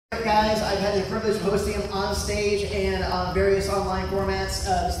Guys, I've had the privilege of hosting him on stage and on various online formats.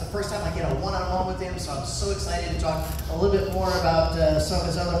 This is the first time I get a one-on-one with him, so I'm so excited to talk a little bit more about some of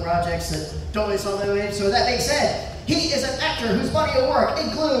his other projects that don't really saw the way. So with that being said, he is an actor whose body of work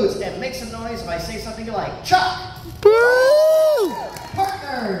includes, and make some noise if I say something you like, Chuck! Woo!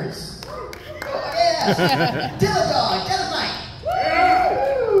 Partners! Oh yeah! Dylan Dog, Dynamite!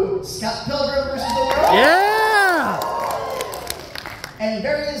 Scott Pilgrim versus the World! Yeah! And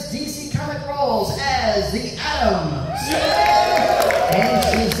various DC comic roles as the Atom, and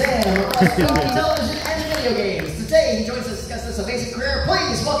Shazam across film, television, and video games. Today, he joins us to discuss this amazing career.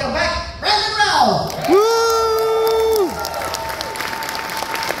 Please welcome back Routh. Woo!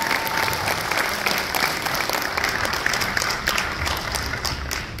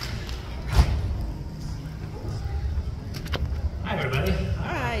 Hi, everybody.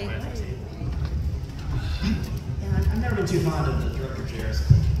 Hi. Yeah, I've never been too fond of the director chairs.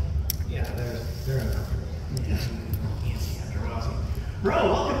 Yeah, they're uncomfortable. Yeah. They're awesome. Bro,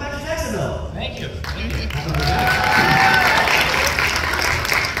 welcome back to Jacksonville. Thank you. Happy to be back.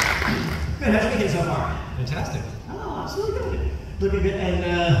 Good. How's your weekend so far? Fantastic. Oh, absolutely good. Looking good. And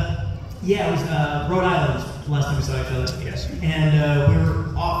yeah, it was Rhode Island last time we saw each other. Yes. And we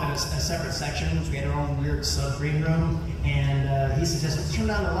were off in a separate section. We had our own weird sub-green room. And he suggested, let's turn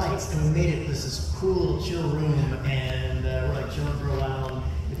down the lights. And we made it this cool little chill room. And we're like chilling for a while.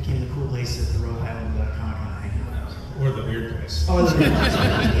 It became the cool place at the Rhode Island Comic-Con hangout. Or the weird place. Oh, the weird place. In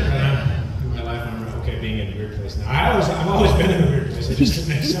my life, I'm okay being in a weird place now. I've always been in a weird place. I just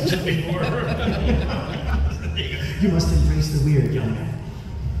didn't accept it before. You must embrace the weird, young man.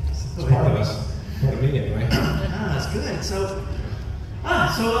 It's part of us. Part of me, anyway. That's good. So,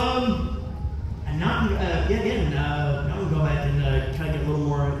 and now, now we'll go back and kind of get a little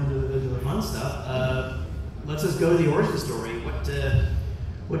more into the fun stuff. Let's just go to the origin story.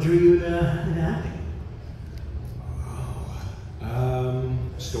 What drew you into acting?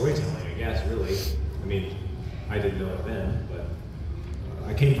 Storytelling, I guess, really. I mean, I didn't know it then, but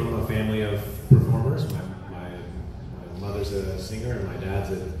I came from a family of performers. My mother's a singer and my dad's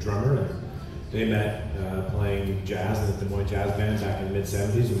a drummer, and they met playing jazz in the Des Moines Jazz Band back in the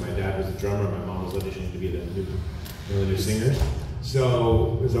mid-'70s, and my dad was a drummer and my mom was auditioning to be one of the new singers.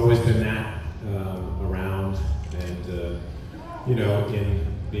 So there's always been that around, and you know, in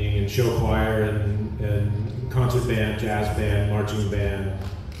being in show choir and concert band, jazz band, marching band,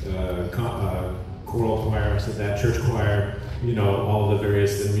 choral choir, I said that, church choir, you know, all the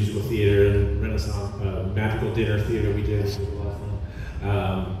various musical theater and Renaissance, magical dinner theater we did, which was a lot of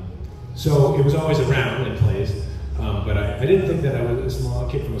fun. So it was always around in plays, but I didn't think that I was a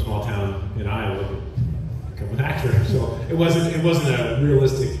kid from a small town in Iowa could become an actor. So it wasn't a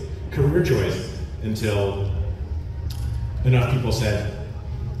realistic career choice until enough people said,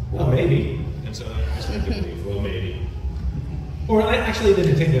 well, maybe. And so I started to believe, well, maybe. Or actually, it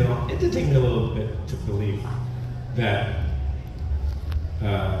did take me a little bit to believe that.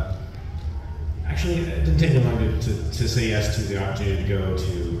 Actually, it didn't take me long to say yes to the opportunity to go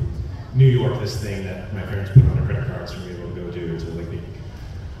to New York, this thing that my parents put on their credit cards for me to go do. It's a like big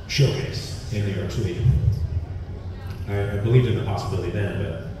showcase in New York City. I believed in the possibility then,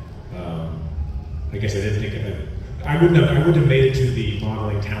 but I guess I didn't think of it. I wouldn't have made it to the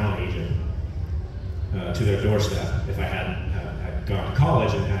modeling talent agent to their doorstep if I hadn't had gone to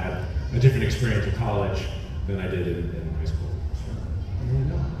college and had a different experience in college than I did in high school. So, I don't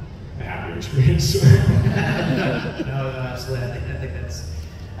know. A happier experience. No, absolutely. I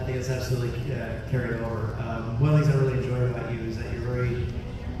think that's absolutely carried over. One of the things I really enjoy about you is that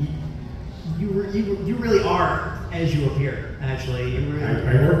you really are as you appear. Actually, I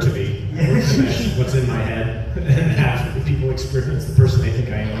work to be. I work to match what's in my head and have people experience the person they think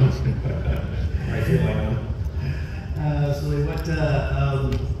I am. Or I feel I am. Absolutely.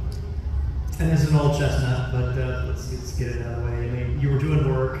 And this is an old chestnut, but let's get it out of the way. I mean, you were doing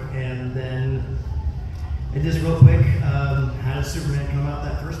work, and then, and just real quick, how did Superman come out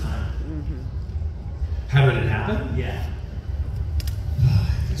that first time? How did it happen? Yeah.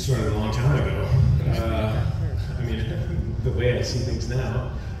 It started a long time ago. I mean, the way I see things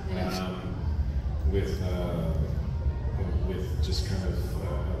now, with just kind of,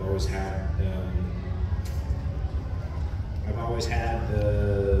 I've always had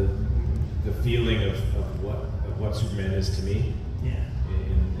the feeling of what Superman is to me. Yeah.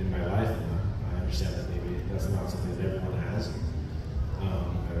 In my life, and I understand that maybe that's not something that everyone has.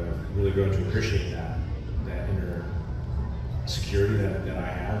 I've really grown to appreciate that inner security that I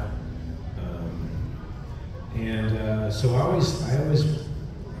have. And so I always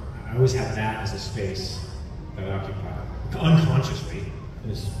have that as a space that I occupy, unconsciously.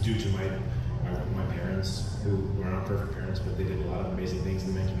 and it's due to my parents, who were not perfect parents, but they did a lot of amazing things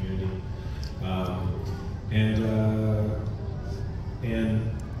in my community. And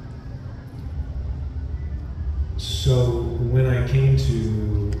so when I went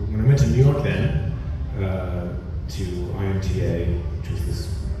to New York then, to IMTA, which was this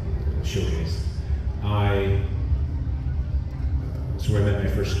showcase, so I met my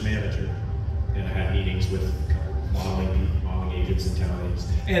first manager, and I had meetings with modeling agents and talent agents.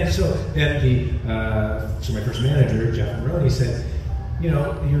 And so then so my first manager, Jeff Maroney, said,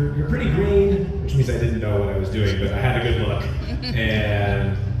 you're pretty green, which means I didn't know what I was doing, but I had a good look,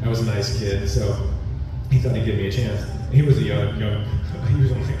 and I was a nice kid, so he thought he'd give me a chance. He was he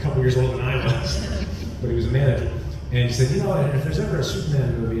was only a couple years older than I was, but he was a manager. And he said, if there's ever a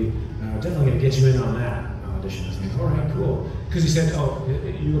Superman movie, definitely going to get you in on that audition. I was like, all right, cool. Because he said, oh,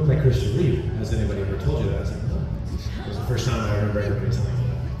 you look like Christian Reeve. Has anybody ever told you that? I was like, no. It was the first time I remember everybody telling me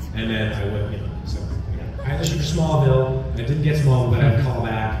that. And then I went, so I auditioned for Smallville. I didn't get Smallville, but I had to call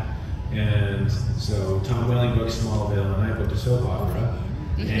back. And so Tom Welling booked Smallville, and I booked a soap opera.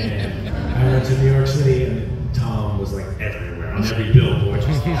 And I went to New York City, and Tom was like everywhere, on every billboard.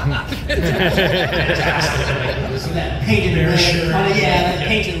 Just that painted red shirt. That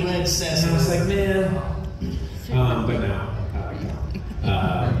painted red says. And I was like, man. But now I like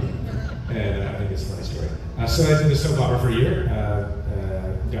Tom. And I think it's a funny story. So I did the soap opera for a year.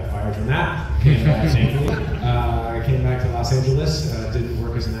 Got fired from that. Came back thankfully. I came back to Los Angeles. Didn't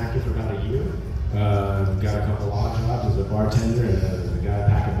work as an actor for about a year. Got a couple odd jobs as a bartender and a guy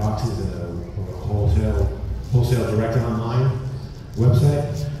packing boxes in a wholesale direct online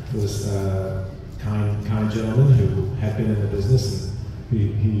website. For this kind gentleman who had been in the business, and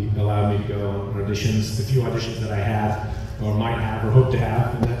he allowed me to go on auditions, the few auditions that I had or might have or hope to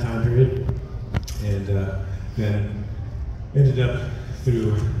have in that time period, and then ended up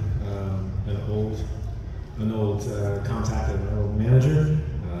through an old contact of an old manager.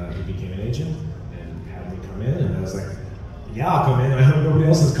 He became an agent and had me come in, and I was like, yeah, I'll come in. I hope nobody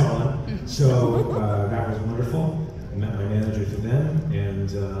else is calling. So that was wonderful. I met my manager through them,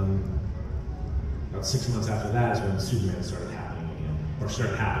 and about 6 months after that is when Superman started happening again, or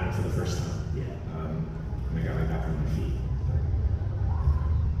started happening for the first time. Yeah. And I got my back on my feet.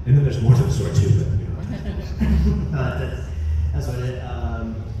 And then there's more to the story too, but that's what it.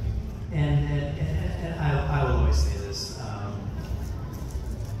 And I will always say this.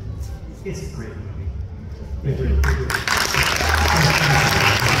 It's a great movie. Thank you.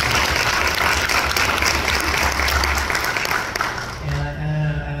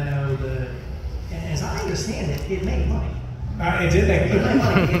 And I know as I understand it, it made money. It did make money.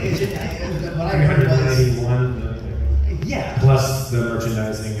 What I heard was, 391 million. Yeah. Plus the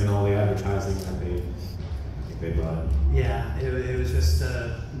merchandising and all the advertising that they bought. Yeah, it was just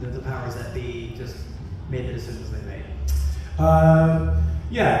the powers that be just made the decisions they made.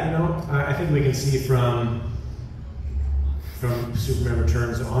 Yeah, I think we can see from Superman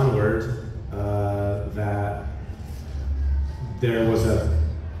Returns onward that there was a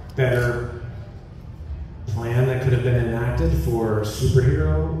better plan that could have been enacted for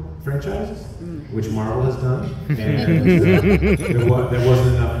superhero franchises, which Marvel has done, and there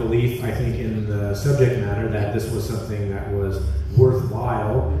wasn't enough belief, I think, in the subject matter that this was something that was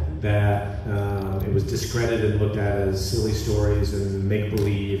worthwhile, that it was discredited and looked at as silly stories and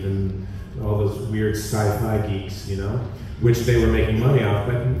make-believe and all those weird sci-fi geeks, which they were making money off.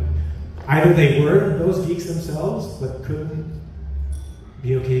 But either they were those geeks themselves, but couldn't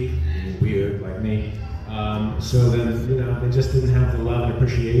be okay, weird like me. So then, they just didn't have the love and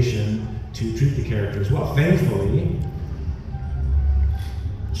appreciation to treat the characters well. Thankfully,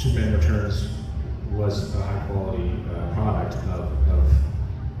 Superman Returns was a high-quality product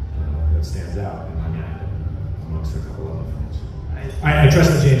that stands out in my mind amongst a couple other films. I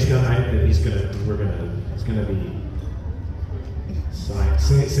trust that James Gunn. He's gonna be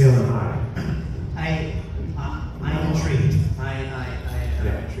sailing high. I'm intrigued. I'm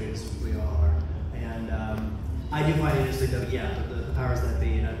intrigued, as we all are. And I do find it interesting, though, the powers that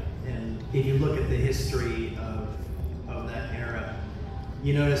be, and if you look at the history of that era,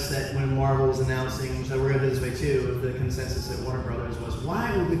 you notice that when Marvel was announcing, so we're going to do this way too, the consensus at Warner Brothers was,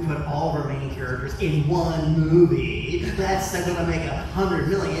 why would we put all of our main characters in one movie? That's going to make $100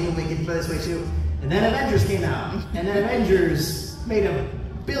 million, and we can put it this way too. And then Avengers came out, and then Avengers made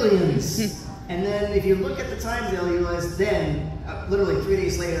billions. And then if you look at the timescale, you realize then, literally 3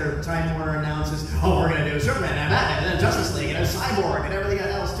 days later, Time Warner announces, oh, we're going to do Superman and Batman, and then Justice League, and a Cyborg, and everything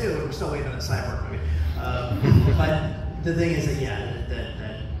else too. We're still waiting on a Cyborg movie. But the thing is that,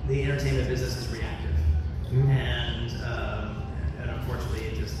 that the entertainment business is reactive. And unfortunately,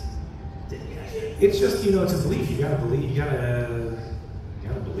 it's just, you know, it's a belief. You gotta believe. You gotta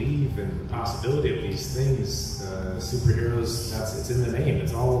believe in the possibility of these things. Superheroes. It's in the name.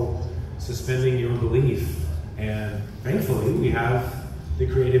 It's all suspending your belief. And thankfully, we have the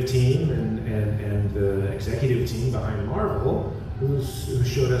creative team and the executive team behind Marvel who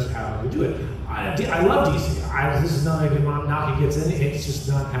showed us how to do it. I love DC. This is not a knock against it. It's just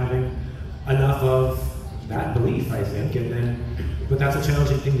not having enough of that belief, I think. But that's a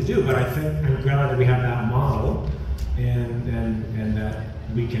challenging thing to do. But I think I'm glad that we have that model, and that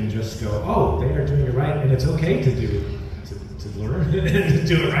we can just go, oh, they are doing it right, and it's okay to learn and to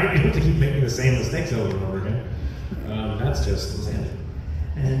do it right. You don't have to keep making the same mistakes over and over again. That's just insanity.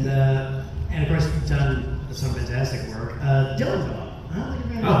 And of course, you've done some fantastic work. Dylan Dog.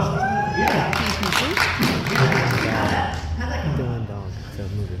 Yeah. How'd that come Dylan Dog, the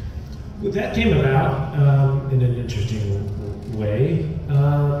movie. Well, that came about in an interesting way.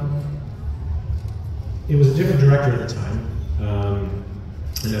 It was a different director at the time,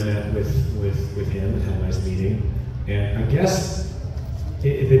 and I met with him and had a nice meeting. And I guess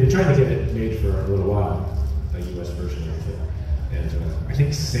they've been trying to get it made for a little while, a U.S. version of it. And I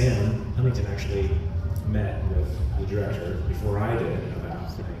think Sam Huntington actually met with the director before I did about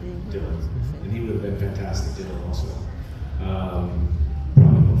Dylan, and he would have been fantastic. Dylan also,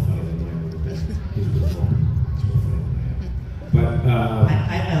 probably more funny than mine would have been. He's a bit more funny than I am. But I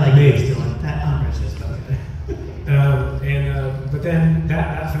like Dylan. I'm precious about it. But then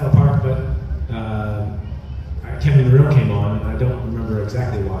that fell apart. But Kevin Murrell came on, and I don't remember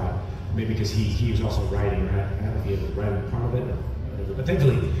exactly why. Maybe because he was also writing, or had to be able to write part of it, or whatever. But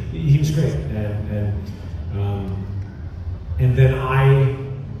thankfully, he was great. And then I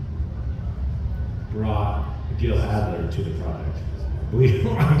brought Gil Adler to the project. I believe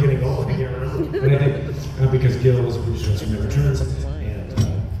I'm getting old, I can't remember. But I think because Gil was a producer on Superman Returns,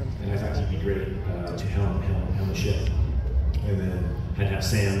 and I thought he'd be great to helm the ship. And then had to have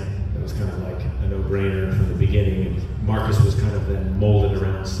Sam. It was kind of like a no-brainer from the beginning. And Marcus was kind of then molded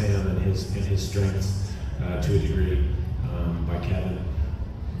around Sam and his strengths to a degree by Kevin.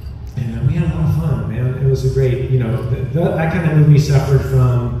 And we had a lot of fun, man. It was a great, you know, that kind of movie suffered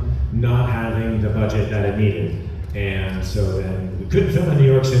from not having the budget that it needed. And so then we couldn't film in New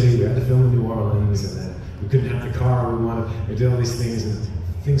York City, we had to film in New Orleans, and then we couldn't have the car we wanted. We did all these things, and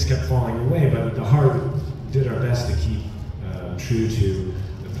things kept falling away, but the heart did our best to keep true to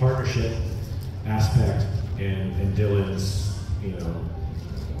the partnership aspect and Dylan's, you know,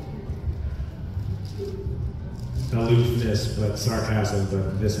 aloofness, but sarcasm,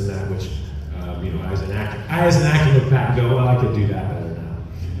 but this and that, which, you know, as an actor look back and go, well, I could do that better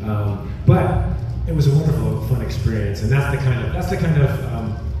now. But it was a wonderful, fun experience, and that's the kind of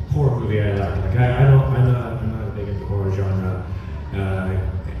horror movie I like. Like I'm not big into horror genre,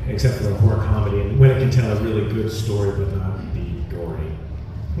 except for a horror comedy, and when it can tell a really good story but not be gory.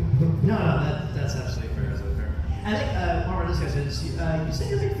 No, that's absolutely fair. I think one of our discussions, you said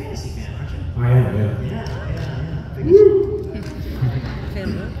you're a big fantasy fan, aren't you? I am, yeah.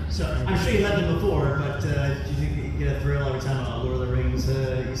 So I'm sure you met them before, but do you think you get a thrill every time Lord of the Rings?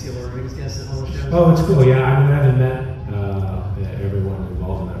 You see a Lord of the Rings guest at one of the shows? Oh, it's cool. Yeah, I mean, I haven't met everyone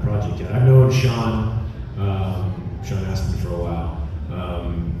involved in that project yet. I've known Sean Astin for a while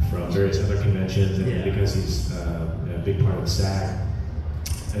from various other conventions, and because he's a big part of SAG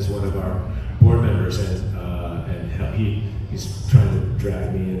as one of our board members, and he's trying to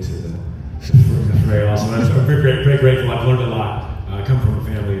drag me into the fray also. I'm very grateful. I've learned a lot. I come from a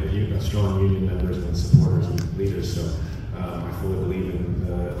family of strong union members and supporters and leaders, so I fully believe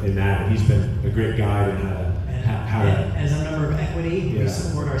in that. And he's been a great guide in how to. As a member of Equity, we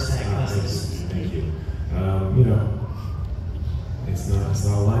support our SAG classes. Thank you. You know, it's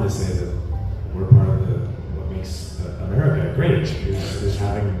not a lie to say that we're part of what makes America great is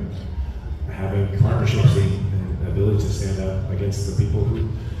having partnerships and ability to stand up against the people who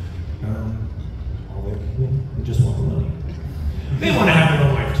they just want the money. They want to have their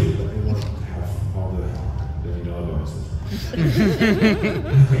own life too, but they want to have all the $1 billion bonuses.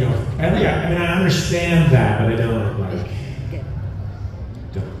 I mean, I understand that, but I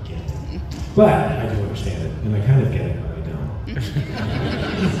don't get it. But I do understand it, and I kind of get it, but I don't.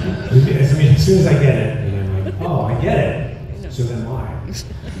 I mean, as soon as I get it, and I'm like, oh, I get it. So then why?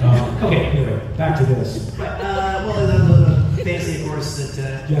 Okay, anyway, back to this. The fantasy, of course,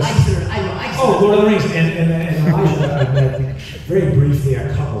 that I Oh, Lord of the Rings, and Elijah I've met very briefly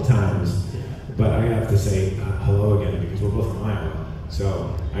a couple times, but I have to say hello again because we're both from Iowa.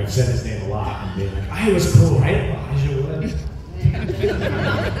 So I've said his name a lot and been like, Iowa's cool, right? Elijah Wood.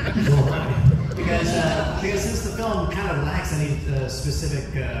 Because since the film kind of lacks any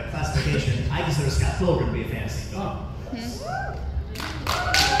specific classification, I consider Scott Pilgrim to be a fantasy film.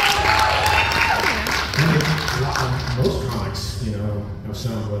 Most comics, you know, have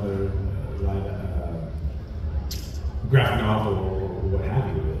some, whether graphic novel or what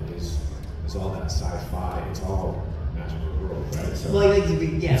have you, is all that sci-fi. It's all magical world, right? So well,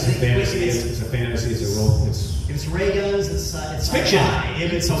 yeah, it's a fantasy. It's a fantasy. It's a role. If it's ray guns, it's fiction.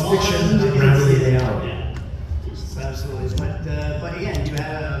 If it's fiction, it's reality. Yeah. Absolutely. But again, you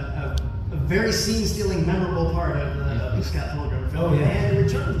had a very scene-stealing, memorable part of the Scott Pilgrim film. Oh, yeah. And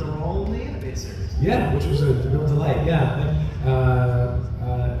return to the role in the animated series. Yeah, which was a real delight. Yeah,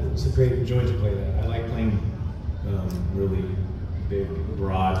 it was a great joy to play that. I like playing really big,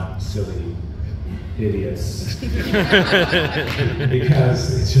 broad, silly idiots because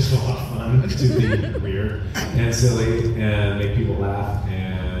it's just a lot of fun to be weird and silly and make people laugh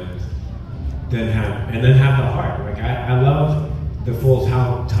and then have the heart. Like I love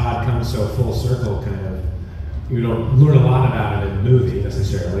how Todd comes so full circle. Kind of, you don't learn a lot about it in the movie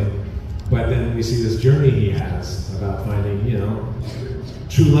necessarily, but then we see this journey he has about finding, you know,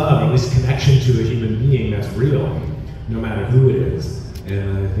 true love, or at least connection to a human being that's real, no matter who it is.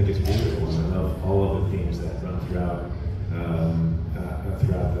 And I think it's beautiful. And I love all of the themes that run throughout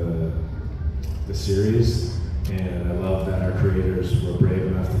the series. And I love that our creators were brave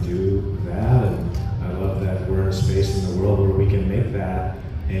enough to do that. And I love that we're in a space in the world where we can make that.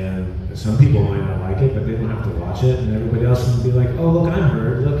 And some people might not like it, but they don't have to watch it. And everybody else can be like, oh, look, I'm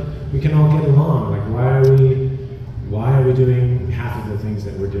heard. Look, we can all get along. Like, why are we doing half of the things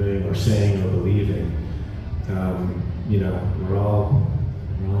that we're doing or saying or believing? You know, we're all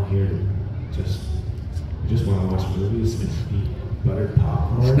here to just want to watch movies and eat buttered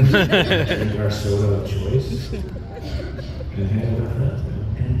popcorn, drink our soda of choice, and hang with our friends.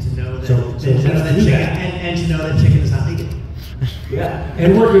 And to know that, and to know that chicken is not vegan. Yeah,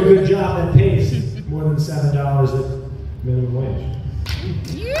 and work a good job that pays more than $7 at minimum wage.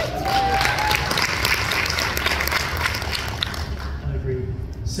 I agree.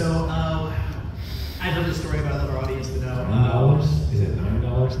 So, I've heard the story about another audience to know. $9? Is it $9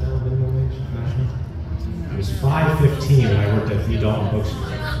 now, minimum wage? It was $5.15 when I worked at V. Dalton Bookstore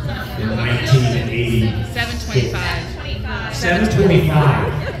in 1980. $7.25. $7.25.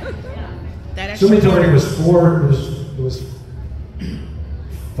 That Somebody actually. told me it was four. It was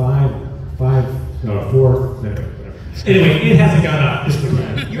four. Whatever. Anyway, it hasn't gone up.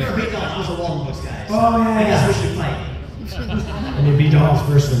 You were a big dog. I was a Walton Books guy. So Oh yeah. I guess we should fight. And you'd be Dalton's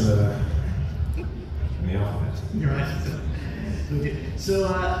first in the alphabet. You're right. So,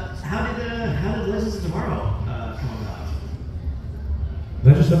 how did Legends of Tomorrow come about?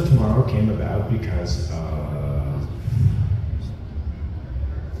 Legends of Tomorrow came about because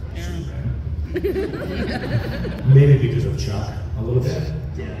maybe because of Chuck a little bit.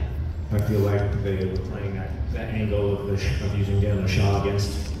 Yeah. I feel like they were playing that angle of using Dan Shaw against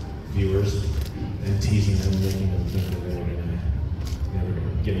viewers and teasing them, making them think that they were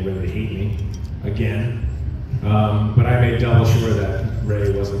getting ready to hate me again. But I made double sure that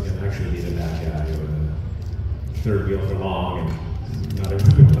Ray wasn't going to actually be the bad guy or the third wheel for long, and not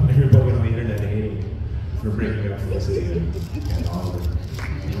everybody on the internet hating me for breaking up Felicity and Oliver.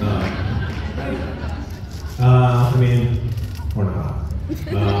 I mean, or not.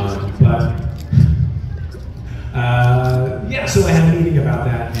 Yeah, so I had a meeting about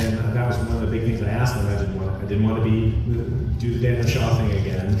that, and that was one of the big things I asked them. I didn't want to do the Dan Shaw thing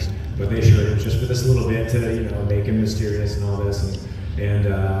again, but they showed it just for this little bit to, you know, make him mysterious and all this, and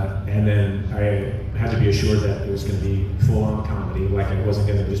then I had to be assured that it was going to be full-on comedy, like it wasn't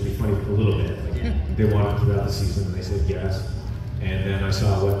going to just be funny for a little bit. Like, they wanted throughout the season, and they said yes. And then I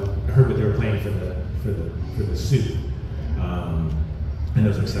heard what they were playing for the suit, and I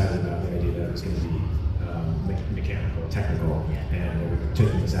was excited about the idea that it was going to be mechanical, technical, and they were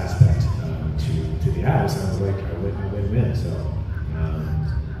taking this aspect to the ad. So I was like, I win. So,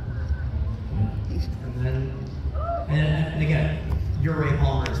 and again, your Ray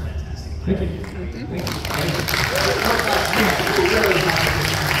Palmer is fantastic. thank you. And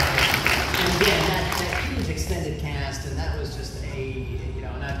again, that huge extended cast, and that was just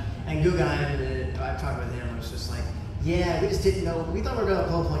and Guggenheim, I've talked with him, was just like, yeah, we just didn't know, we thought we were going to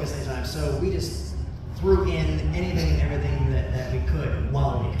pull plug at the same time, so we just threw in anything and everything that we could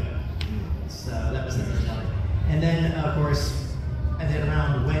while we could. So that was the mentality. And then, of course,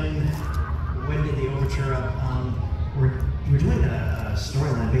 around when did the overture up? We're doing a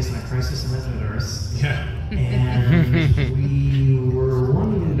storyline based on a crisis in Infinite Earths. Yeah. And we were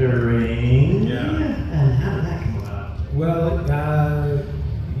wondering, and how did that come about? Well,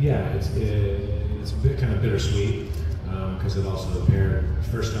 yeah, kind of bittersweet because it also paired.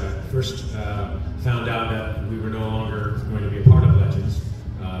 First found out that we were no longer going to be a part of Legends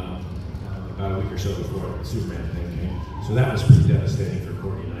about a week or so before the Superman thing came. So that was pretty devastating for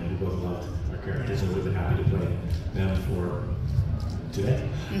Courtney and I. We both loved our characters and we've been happy to play them for today.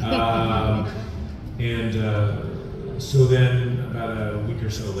 So then about a week or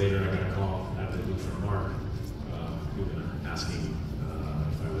so later, I got a call out of the blue from Mark, asking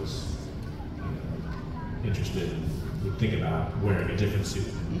if I was interested would think about wearing a different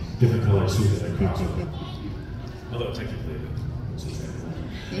suit, different colored suit as a crossover. Although technically, it's the same.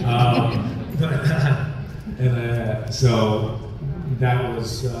 So that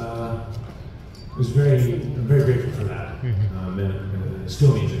was I'm very grateful for that, and it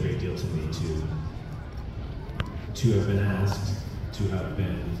still means a great deal to me to have been asked, to have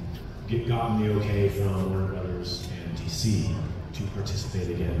gotten the okay from Warner Brothers and DC to participate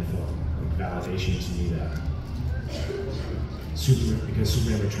again. Felt validation to me that because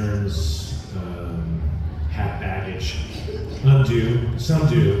Superman Returns had baggage, some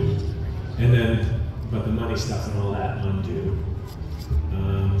do, but the money stuff and all that undo,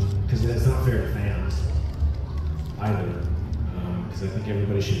 because it's not fair to fans either, because I think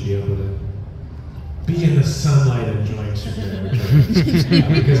everybody should be able to be in the sunlight enjoying Superman Returns,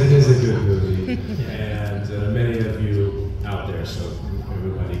 because it is a good movie, and many of you out there, so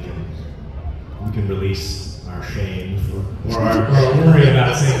everybody we can release our shame or our worry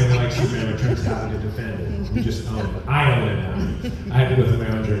about saying like Superman Returns having to defend it. We just own it. I own it now. I had to go through my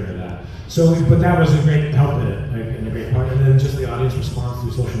own journey of that. So, but that was a great help in it, and a great part. And then just the audience response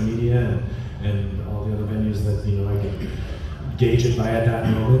through social media and all the other venues that I could gauge it by at that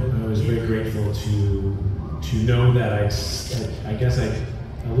moment. I was very grateful to know that I guess I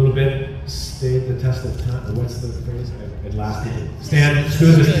a little bit stayed the test of time. What's the phrase? It lasted. Stood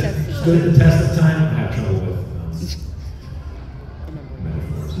the test of time. I have trouble with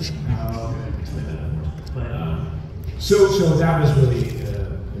metaphors. So that was really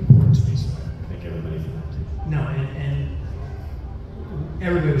important to me. So I thank everybody for that too. No, and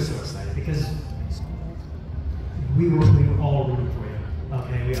everybody was so excited because we were all rooting for you.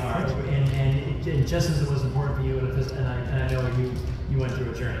 Okay, we are, and just as it was important for you, and I know you went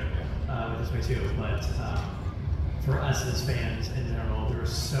through a journey with this way too, but for us as fans in general, we were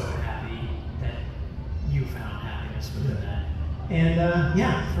so happy that you found happiness within that.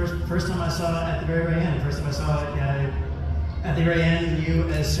 And first time I saw it at the very end, first time I saw it at the very end, you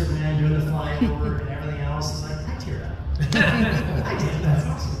as Superman doing the flyover and everything else, is like, I teared up. I did, that's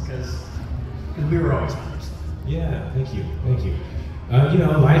awesome, because we were always on your side. Yeah, thank you.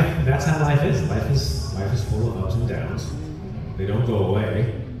 Life, that's how life is. Life is full of ups and downs. They don't go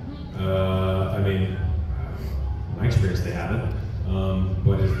away. My experience, they haven't.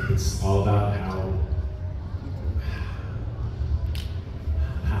 But it's all about how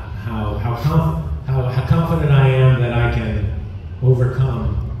confident I am that I can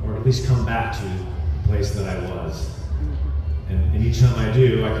overcome, or at least come back to the place that I was. And each time I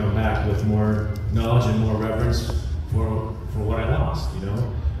do, I come back with more knowledge and more reverence for what I lost.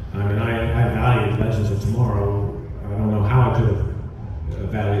 I valued Legends of Tomorrow. I don't know how I could have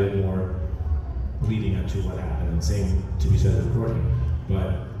valued it more leading up to what happened. And same to be said with Courtney,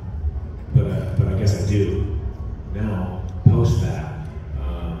 but I guess I do now post that.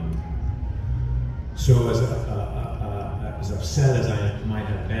 So as upset as I might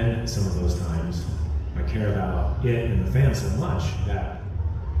have been at some of those times, I care about it and the fans so much that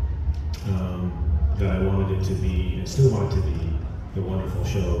I wanted it to be, and still want it to be, the wonderful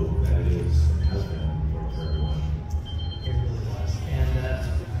show that it is and has been for everyone. It really was. And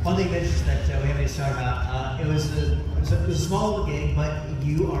one thing that we haven't even talked about, it was a small gig, but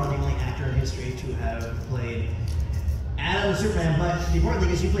you are the only actor in history to have played Adam Superman. But the important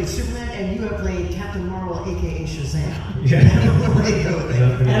thing is you played Superman and you have played Captain Marvel, aka Shazam. Yeah. And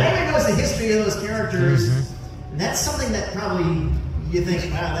everybody knows the history of those characters. Mm-hmm. That's something that probably you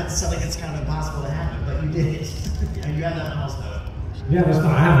think, wow, that's something that's kind of impossible to happen, but you did it. And you have that milestone. Yeah, that's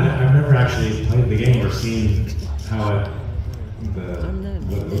not. I've never actually played the game or seen how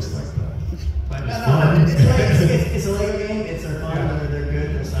what it looks like. But it's a Lego game. It's their fun. Yeah. They're good.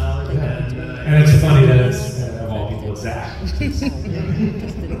 They're solid. Yeah. And it's funny that it's of all people, it's Zach.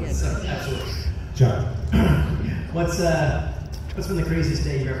 Absolutely. Chuck. What's been the craziest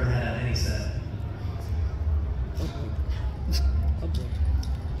day you've ever had on any set?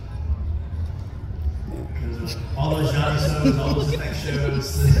 All those genre shows, all those effect shows.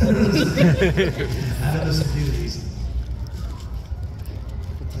 How do those do these?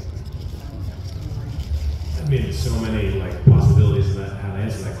 So many possibilities of how to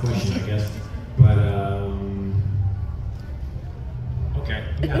answer that question, I guess. But okay,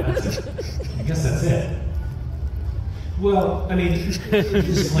 yeah, that's it. I guess that's it. Well, I mean,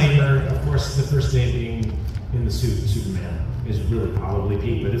 disclaimer, of course, the first day being in the suit, Superman, is really probably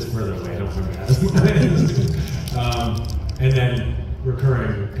Pete, but it's further away, don't remember that. And then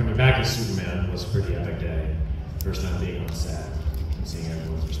recurring, coming back as Superman was a pretty epic day. First time being on set and seeing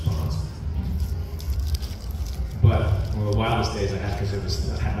everyone's response. But one of the wildest days I had, because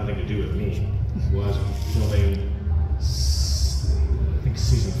it had nothing to do with me, was filming, I think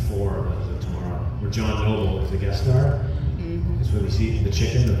season 4 of Tomorrow, where John Noble is the guest star. It's where we see the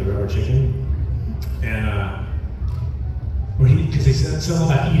chicken, the rubber chicken. And because they said something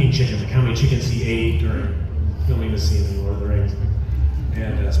about eating chicken, like how many chickens he ate during filming the scene in Lord of the Rings.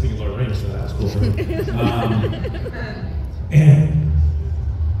 And speaking of Lord of the Rings, so that was cool for him. And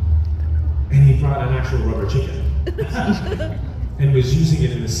he brought an actual rubber chicken and was using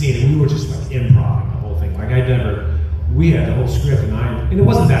it in the scene, and we were just like improv the whole thing. Like we had the whole script, and it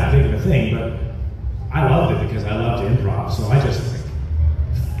wasn't that big of a thing, but I loved it because I loved to improv, so I just like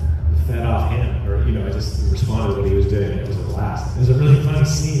fed off him, or I just responded to what he was doing. It was a blast. It was a really funny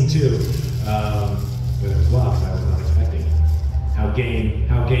scene too, but it was wild because I was not expecting how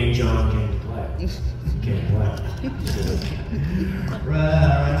game John came to play.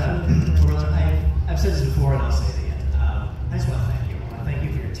 I've said this before, and I'll say it again. I just want to thank you. I want to thank you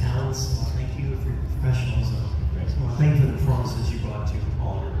for your talents. I want to thank you for your professionalism. I want to thank you for the performances you brought to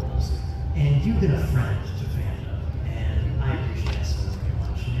all your roles. And you've been a friend to fandom, and I appreciate it so very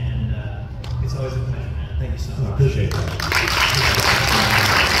much. And it's always a pleasure, man. Thank you so much. I appreciate that.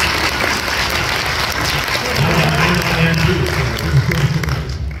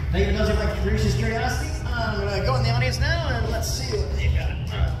 Thank you for those of my curious curiosity. I'm going to go in the audience now and let's see what they've got.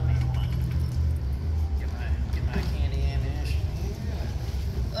 Get my candy ammunition here.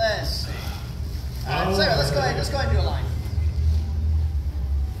 Let's see. So let's go ahead and do a line.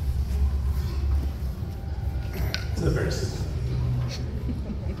 It's a very simple.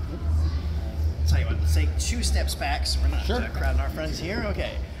 Tell you what, let's take 2 steps back so we're not crowding our friends here.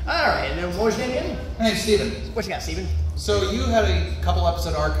 Okay. All right, and then what was your name again? My name's Steven. What you got, Steven? So you had a couple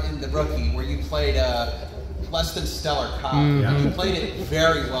episode arc in The Rookie where you played a less than stellar cop. You played it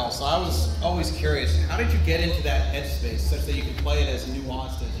very well, so I was always curious, how did you get into that headspace such that you could play it as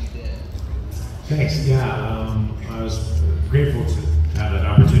nuanced as you did? Thanks. Yeah, I was grateful to have that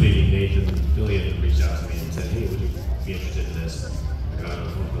opportunity. Nathan Fillion reached out to me and said, "Hey, would you be interested in this?" I got on the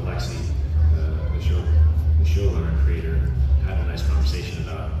phone with Alexi, the showrunner creator, had a nice conversation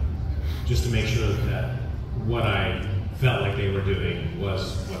about just to make sure that what I felt like they were doing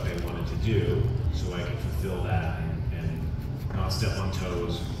was what they wanted to do, so I could fulfill that and not step on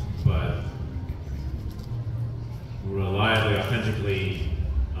toes, but reliably, authentically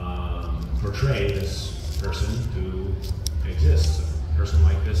portray this person who exists, a person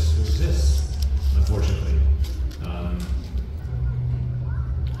like this who exists, unfortunately.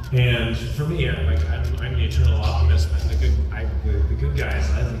 And for me, I'm the eternal optimist. The good guys.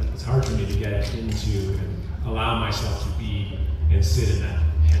 I think it's hard for me to get into and allow myself to be and sit in that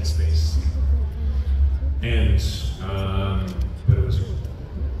headspace. And but it was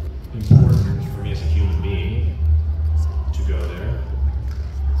important for me as a human being to go there,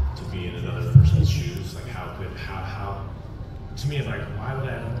 to be in another person's shoes. Like how to me, it's like, why would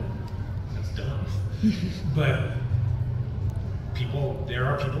I? That's dumb. But there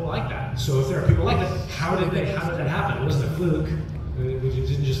are people like that. So if there are people like that, how did that happen? It wasn't a fluke. You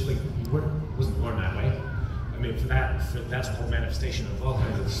didn't just wasn't born that way. I mean, that's a whole manifestation of all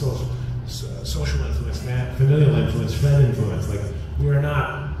kinds of social influence, familial influence, friend influence. Like we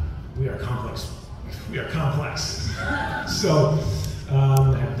are complex. We are complex. So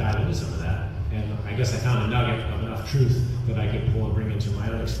I've dived into some of that, and I guess I found a nugget of enough truth that I could pull and bring into my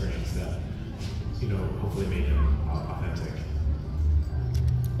own experience that hopefully made him authentic.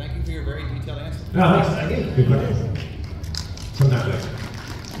 Thank you for your very detailed answer. No, thanks. Thank you. Good question. Sometimes later.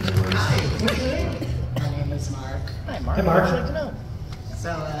 Hi, what's your name? My name is Mark. Hi, Mark. Hey, Mark. I'd like to know.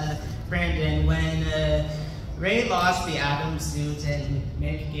 So, Brandon, when Ray lost the Atom suit and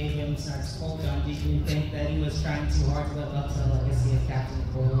Mick gave him Snark's cold gun, did you think that he was trying too hard to live up to the legacy of Captain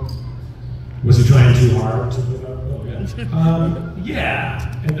Cold? Was he trying too hard to live up? Oh, yeah.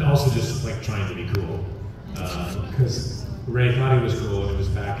 Yeah, and also just like trying to be cool. Because Ray thought he was cool, and he was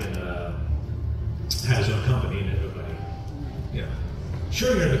back in, had his own company, and everybody,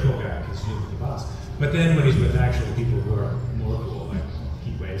 sure you're the cool guy because you're the boss. But then when he's with actual people who are more cool, like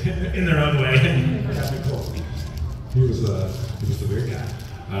Heatwave, in their own way, that's cool. He was the weird guy,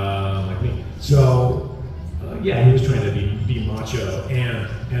 like me. So, he was trying to be macho and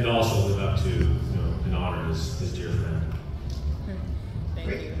and also live up to and honor his dear friend.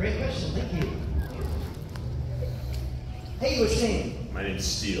 Great question. Thank you. Hey, what's your name? My name's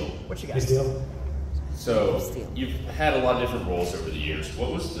Steele. What you got? Hey, Steele. So, you've had a lot of different roles over the years.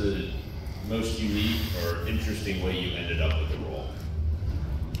 What was the most unique or interesting way you ended up with the role?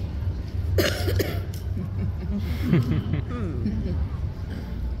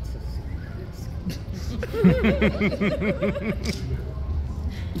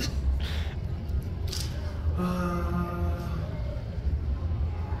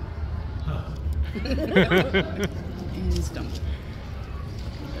 He's dumb.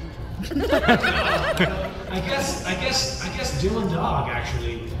 I guess Dylan Dog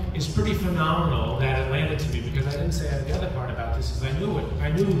actually is pretty phenomenal that it landed to me, because I didn't say the other part about this because I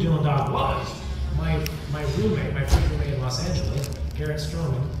knew who Dylan Dog was. My roommate, my first roommate in Los Angeles, Garrett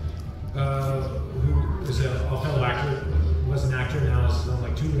Stroman, who is a fellow actor, was an actor, now is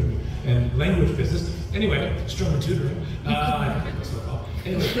like tutoring and language business. Anyway, Stroman tutoring. I think that's what it's called.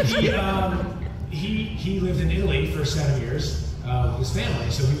 Anyway, he lived in Italy for 7 years with his family,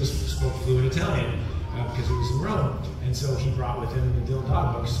 so he spoke fluent Italian because he was in Rome, and so he brought with him the Dylan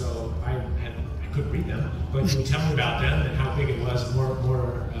Dog books. So I couldn't read them, but he would tell me about them and how big it was, more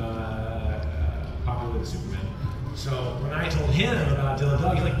popular than Superman. So when I told him about Dylan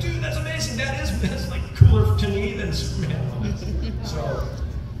Dog, he's like, "Dude, that's amazing. That's like cooler to me than Superman was." So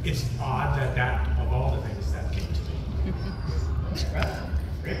it's odd that of all the things that came to me. Right.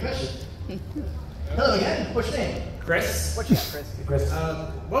 Great question. Hello again. What's your name? Chris? What you got, Chris?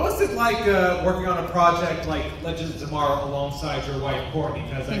 What was it like working on a project like Legends of Tomorrow alongside your wife, Courtney?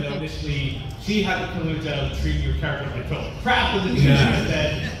 Because I know initially she had the privilege of treating your character like total crap in the beginning, and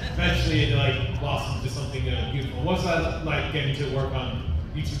then eventually it blossomed into something beautiful. What's that like getting to work on,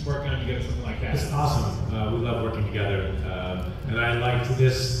 you two working on together, something like that? It's awesome. We love working together, and I liked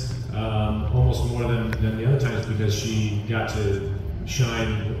this almost more than the other times because she got to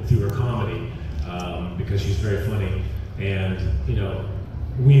shine through her comedy. Because she's very funny, and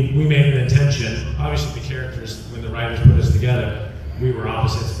we made an intention. Obviously, the characters, when the writers put us together, we were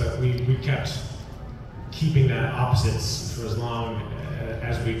opposites, but we kept keeping that opposites for as long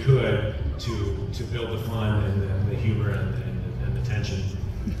as we could to build the fun and the humor and the tension.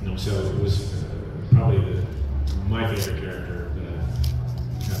 So it was probably my favorite character that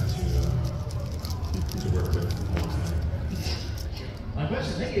I got to work with alongside. My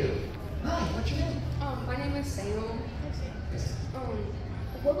question. Thank you. Hi, what's your name? My name is Samuel.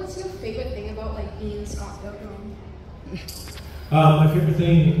 What was your favorite thing about being Scott Pilgrim? My favorite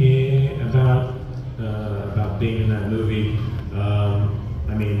thing about being in that movie,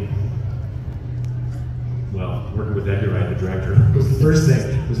 working with Edgar Wright, the director, was the first thing.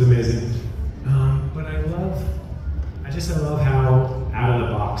 It was amazing. But I love how out of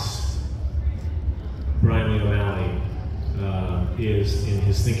the box Brian Lee O'Malley is in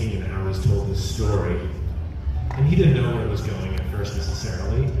his thinking and how he's told this story. And he didn't know where it was going at first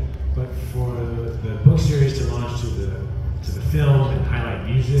necessarily, but for the book series to launch to the film and highlight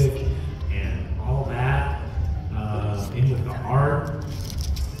music and all that, in with the art,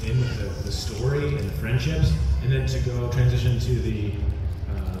 in with the story and the friendships, and then to go transition to the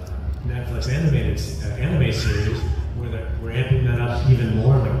Netflix anime series where we're amping that up even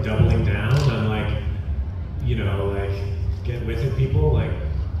more, like doubling down on get with it, people.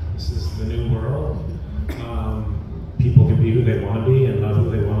 This is the new world. People can be who they want to be and love who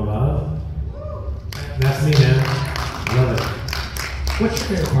they want to love. That's me, man. I love it. What's your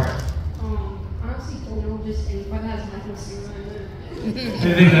favorite part? Honestly, just anybody that has Michael Cera in it. Do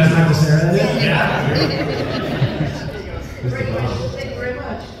you think that's Michael Cera in it? Yeah. Great question. Thank you very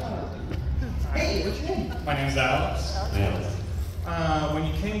much. Hey, what's your name? My name's Alex. Yeah. When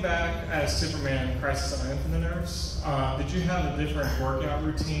you came back as Superman Crisis on Infinite Earths, did you have a different workout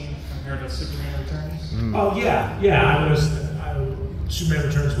routine compared to Superman Returns? Oh yeah. Superman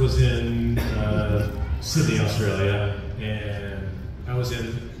Returns was in Sydney, Australia, and I was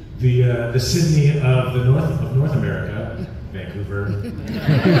in the Sydney of North America, Vancouver,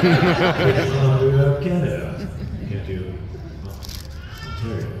 Canada. Can't do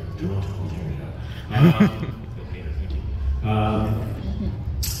Ontario, Toronto, Ontario.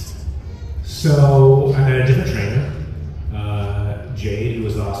 So I had a different trainer, Jade, who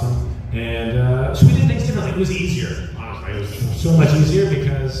was awesome, and so we did things differently. It was easier, honestly. It was so much easier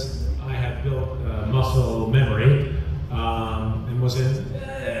because I had built muscle memory and was in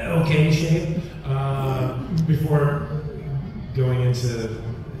okay shape before going into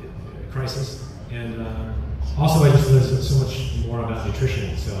Crisis, and also I just learned so much more about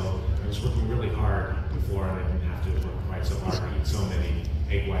nutrition. So I was working really hard before, and I didn't have to work quite so hard to eat so many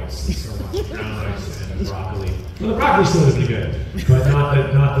egg whites and so much brown rice and broccoli. Well, the broccoli still is pretty good, but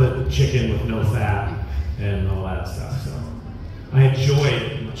not the chicken with no fat and all that stuff. So I enjoy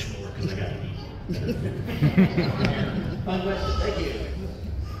it much more because I got to eat. Fun question. Thank you.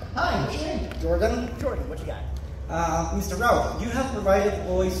 Hi, what's your name? Jordan. Jordan, what you got? Mr. Routh, you have provided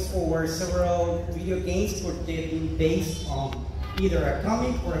voice for several video games that have been based on either a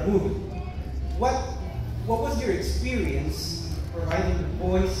comic or a movie. What was your experience providing the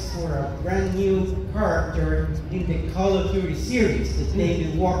voice for a brand new character in the Call of Duty series, the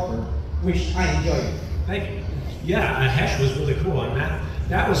David Walker, which I enjoyed? Thank you. Yeah, Hesh was really cool, and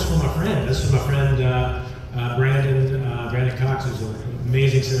that was from a friend. This was my friend Brandon Cox, who's an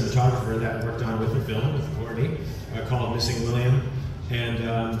amazing cinematographer that worked on with the film with Courtney, called Missing William, and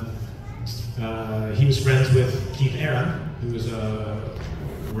he was friends with Keith Aaron, who was a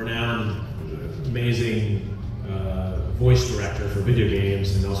renowned, amazing voice director for video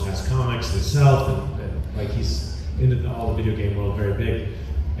games, and also has comics himself, and like he's into all the video game world, very big,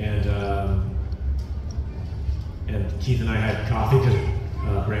 and Keith and I had coffee because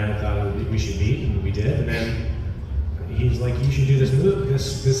Brandon thought we should meet, and we did. And then he's like, "You should do this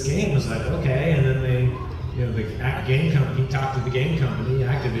game." I was like, "Okay." And then the game company, he talked to the game company,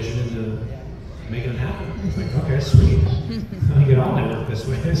 Activision, into making it happen. I was like, "Okay, sweet. Let me get all my work this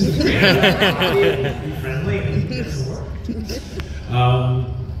way. This is great. Be friendly and get some work."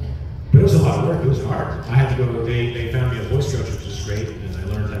 But it was a lot of work. It was hard. I had to go. They found me a voice coach, which is great, and I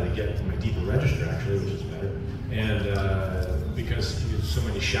learned how to get my deeper register actually, which is better. And because there's so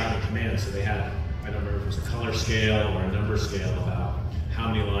many shouting commands, so they had, I don't remember if it was a color scale or a number scale about how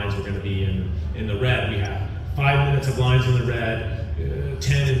many lines were going to be in the red. We had 5 minutes of lines in the red,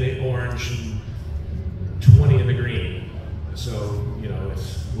 10 in the orange, and 20 in the green. So,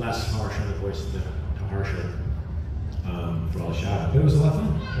 it's less harsh on the voice than harsher for all the shouting. But it was a lot of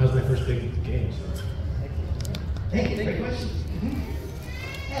fun. That was my first big game. So. Thank you. Great question.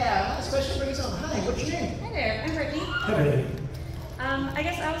 Yeah, last question brings on. Hi, what's your name? Hi there, I'm Brittany. Hi, Brittany. I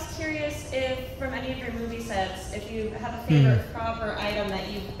guess I was curious if, from any of your movie sets, if you have a favorite prop or item that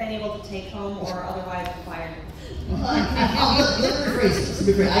you've been able to take home or otherwise acquired. Let me rephrase this.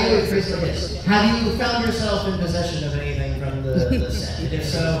 I gotta rephrase it like this. Have you found yourself in possession of anything from the set? And if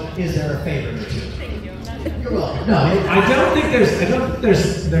so, is there a favorite or two? Thank you. You're welcome. No, I don't think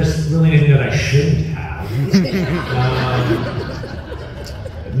there's really anything that I shouldn't have.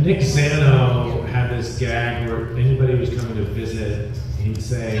 Nick Zano had this gag where anybody who was coming to visit, he'd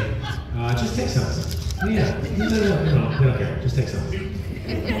say, "Just take something." Yeah, no, they don't care. Just take something.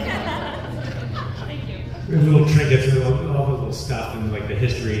 Thank you. Little trinkets and all the little stuff and like the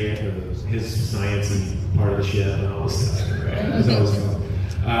history of his science and part of the ship and all this stuff. It was always fun.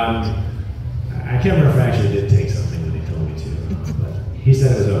 I can't remember if I actually did take something when he told me to, but he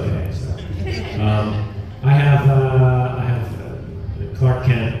said it was okay. So I have Clark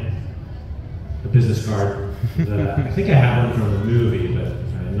Kent, a business card. I think I have one from the movie, but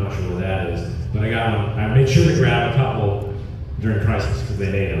I'm not sure what that is. But I got one. I made sure to grab a couple during Crisis because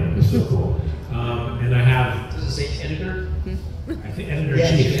they made them. It was so cool. And I have. Does it say editor? I think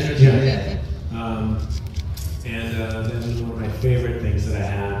editor-in-chief. Yeah. And then one of my favorite things that I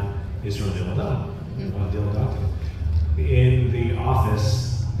have is from Dylan Dog. In the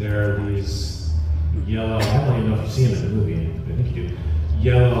office, there are these yellow. I don't even know if you see them in the movie. I think you do.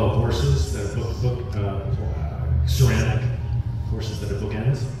 Yellow horses that are ceramic horses that are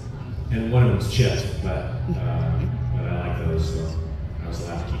bookends, and one of them's chipped, but I like those, so I was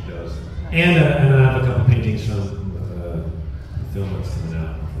allowed to keep those. And I have a couple paintings from the film that's coming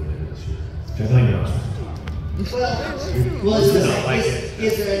out later this year. Which I think you're not supposed to talk about.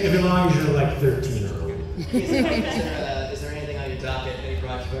 If as long as you're like 13 or older. Is there anything on your docket, any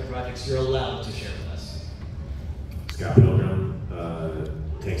projects you're allowed to share with us? Scott Pilgrim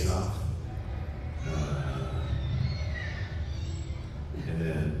takes off. And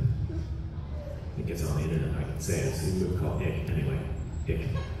then it gets on the internet. I can say it. It's a movie called Ick. Anyway, Ick.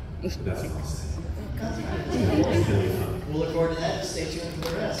 But that's what I'll say. It's gonna be fun. We'll look forward to that. Stay tuned for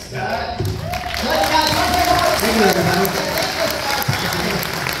the rest. Yeah. All right. Thank you, everybody.